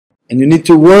And you need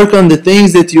to work on the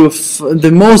things that you're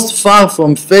the most far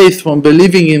from faith, from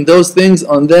believing in those things.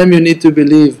 On them you need to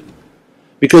believe.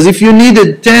 Because if you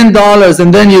needed $10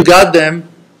 and then you got them,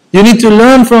 you need to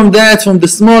learn from that, from the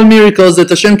small miracles, that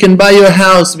Hashem can buy your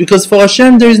house. Because for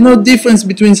Hashem there is no difference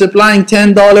between supplying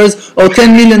 $10 or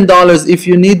 $10 million if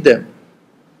you need them.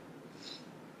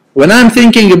 When I'm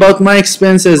thinking about my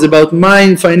expenses, about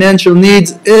my financial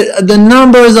needs, the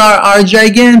numbers are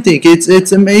gigantic.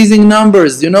 It's amazing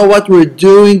numbers. You know what we're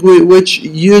doing, which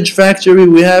huge factory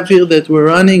we have here that we're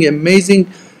running, amazing.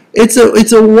 It's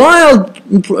a wild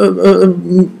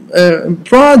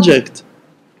project.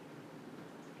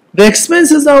 The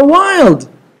expenses are wild.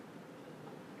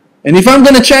 And if I'm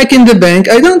going to check in the bank,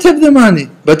 I don't have the money.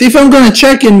 But if I'm going to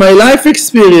check in my life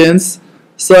experience,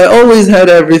 so I always had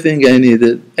everything I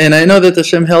needed. And I know that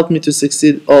Hashem helped me to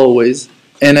succeed always.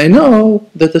 And I know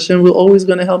that Hashem will always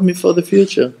going to help me for the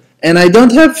future. And I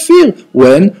don't have fear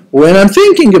when I'm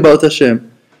thinking about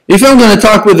Hashem. If I'm going to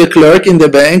talk with the clerk in the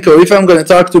bank, or if I'm going to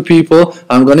talk to people,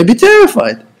 I'm going to be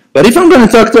terrified. But if I'm going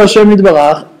to talk to Hashem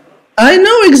Yitbarach, I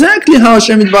know exactly how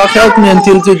Hashem Yitbarach helped me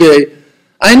until today.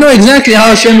 I know exactly how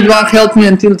Hashem Yitbarach helped me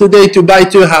until today to buy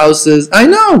 2 houses. I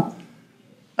know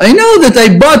that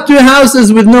I bought 2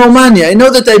 houses with no money. I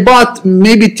know that I bought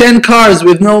maybe 10 cars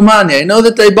with no money. I know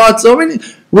that I bought so many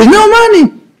with no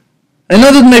money. I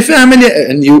know that my family,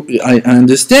 and I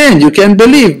understand, you can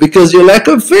believe because your lack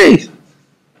of faith.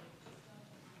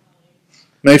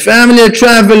 My family are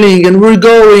traveling and we're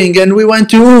going and we went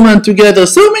to Uman together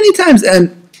so many times.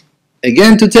 And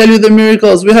again, to tell you the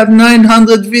miracles, we have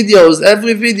 900 videos.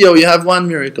 Every video you have 1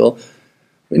 miracle.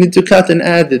 We need to cut and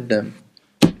edit them.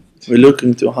 We're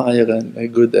looking to hire a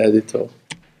good editor.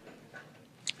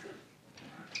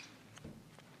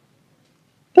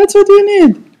 That's what you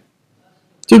need.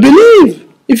 To believe.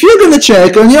 If you're going to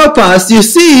check on your past, you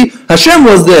see Hashem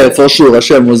was there, for sure.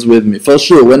 Hashem was with me, for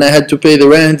sure. When I had to pay the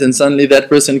rent and suddenly that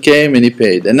person came and he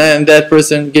paid. And then that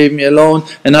person gave me a loan,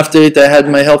 and after it I had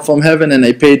my help from heaven and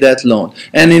I paid that loan.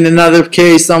 And in another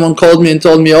case, someone called me and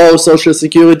told me, oh, Social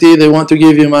Security, they want to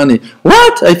give you money.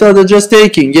 What? I thought they're just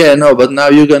taking. Yeah, no, but now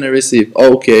you're going to receive.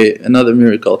 Okay, another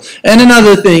miracle. And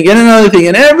another thing, and another thing.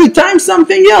 And every time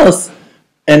something else.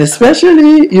 And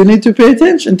especially, you need to pay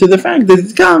attention to the fact that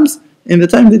it comes in the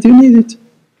time that you need it.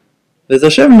 That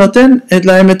Hashem noten et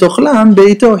lahem et ochlam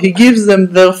beito. He gives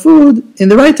them their food in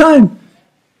the right time.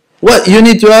 What? You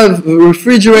need to have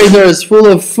refrigerators full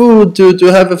of food to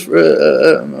have a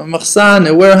machsan,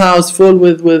 a warehouse full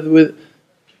with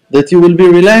that you will be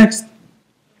relaxed.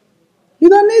 You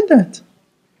don't need that.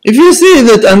 If you see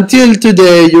that until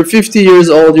today you're 50 years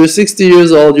old, you're 60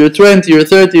 years old, you're 20, you're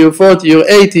 30, you're 40, you're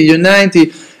 80, you're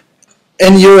 90,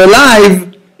 and you're alive,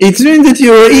 it means that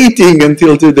you were eating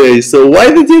until today. So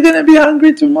why that you're going to be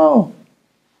hungry tomorrow?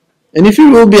 And if you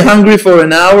will be hungry for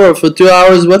an hour or for 2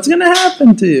 hours, what's going to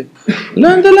happen to you?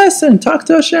 Learn the lesson. Talk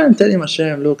to Hashem. Tell him,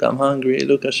 Hashem, look, I'm hungry.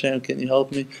 Look, Hashem, can you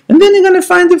help me? And then you're going to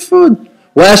find the food.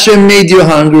 Why Hashem made you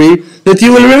hungry? That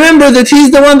you will remember that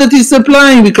He's the one that is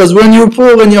supplying. Because when you're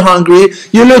poor and you're hungry,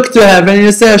 you look to heaven and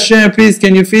you say, Hashem, please,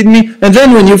 can you feed me? And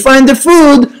then when you find the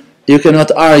food, you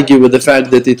cannot argue with the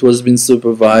fact that it was been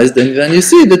supervised, and then you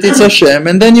see that it's Hashem,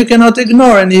 and then you cannot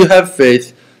ignore, and you have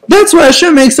faith. That's why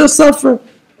Hashem makes us suffer.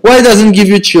 Why doesn't give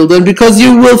you children? Because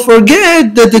you will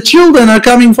forget that the children are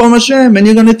coming from Hashem, and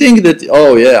you're going to think that,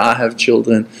 oh yeah, I have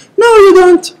children. No, you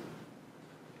don't.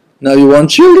 Now you want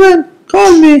children?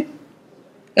 Call me.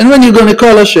 And when you're going to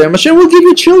call Hashem, Hashem will give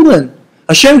you children.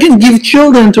 Hashem can give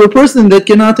children to a person that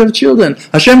cannot have children.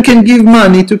 Hashem can give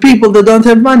money to people that don't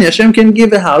have money. Hashem can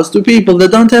give a house to people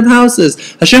that don't have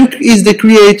houses. Hashem is the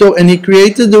creator, and He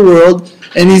created the world,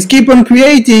 and He's keep on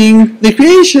creating the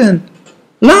creation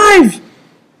live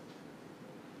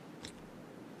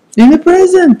in the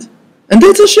present. And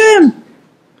that's Hashem.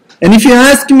 And if you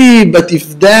ask me, but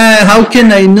if that, how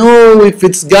can I know if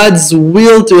it's God's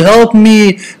will to help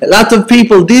me? A lot of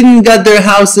people didn't get their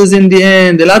houses in the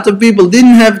end. A lot of people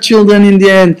didn't have children in the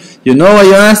end. You know why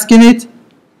you're asking it?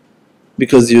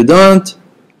 Because you don't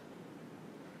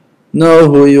know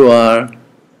who you are.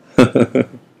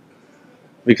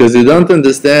 Because you don't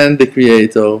understand the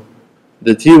Creator,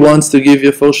 that He wants to give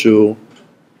you for sure.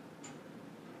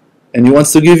 And He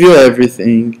wants to give you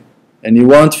everything. And He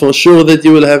wants for sure that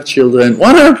you will have children.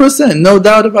 100%, no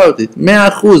doubt about it.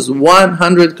 100%,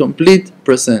 100 complete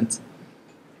 %.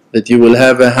 That you will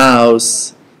have a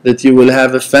house, that you will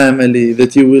have a family,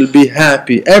 that you will be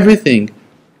happy, everything.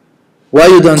 Why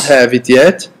you don't have it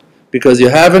yet? Because you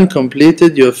haven't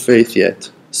completed your faith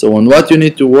yet. So on what you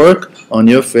need to work? On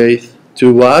your faith.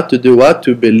 To what? To do what?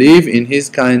 To believe in His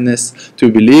kindness.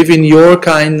 To believe in your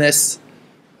kindness.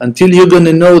 Until you're going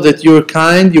to know that you're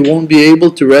kind, you won't be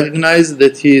able to recognize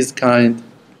that He is kind.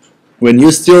 When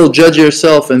you still judge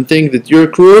yourself and think that you're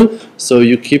cruel, so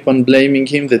you keep on blaming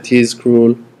Him that He is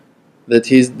cruel, that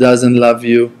He doesn't love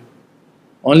you,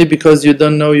 only because you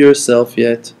don't know yourself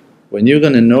yet. When you're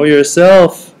going to know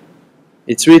yourself,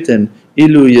 it's written,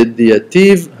 Ilu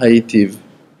yediativ haitiv,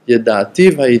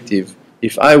 yedativ haitiv.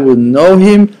 If I would know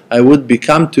Him, I would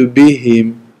become to be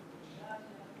Him.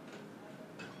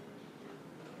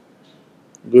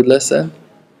 Good lesson?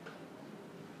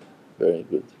 Very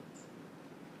good.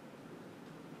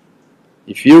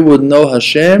 If you would know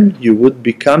HaShem, you would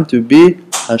become to be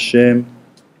HaShem.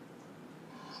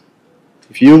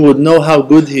 If you would know how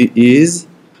good He is,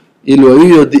 אילו היו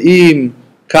יודעים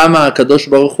כמה הקדוש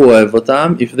ברוך הוא אוהב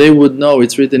אותם, if they would know,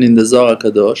 it's written in the Zohar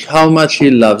HaKadosh, how much He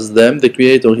loves them, the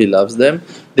Creator He loves them,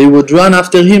 they would run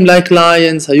after Him like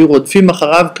lions, היו רודפים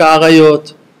אחריו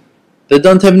כאריות. They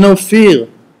don't have no fear,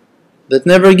 that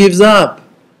never gives up,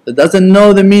 that doesn't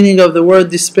know the meaning of the word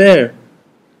despair.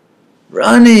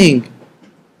 Running,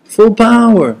 full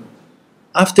power,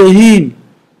 after Him.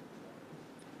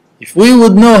 If we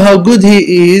would know how good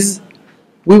He is,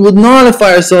 we would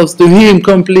nullify ourselves to Him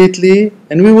completely,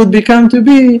 and we would become to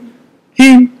be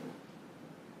Him.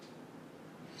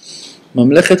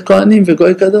 ממלכת כהנים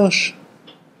וגוי קדוש,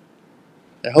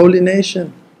 a holy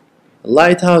nation, a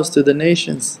lighthouse to the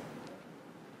nations.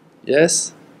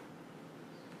 Yes?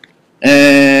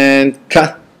 And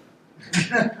cut.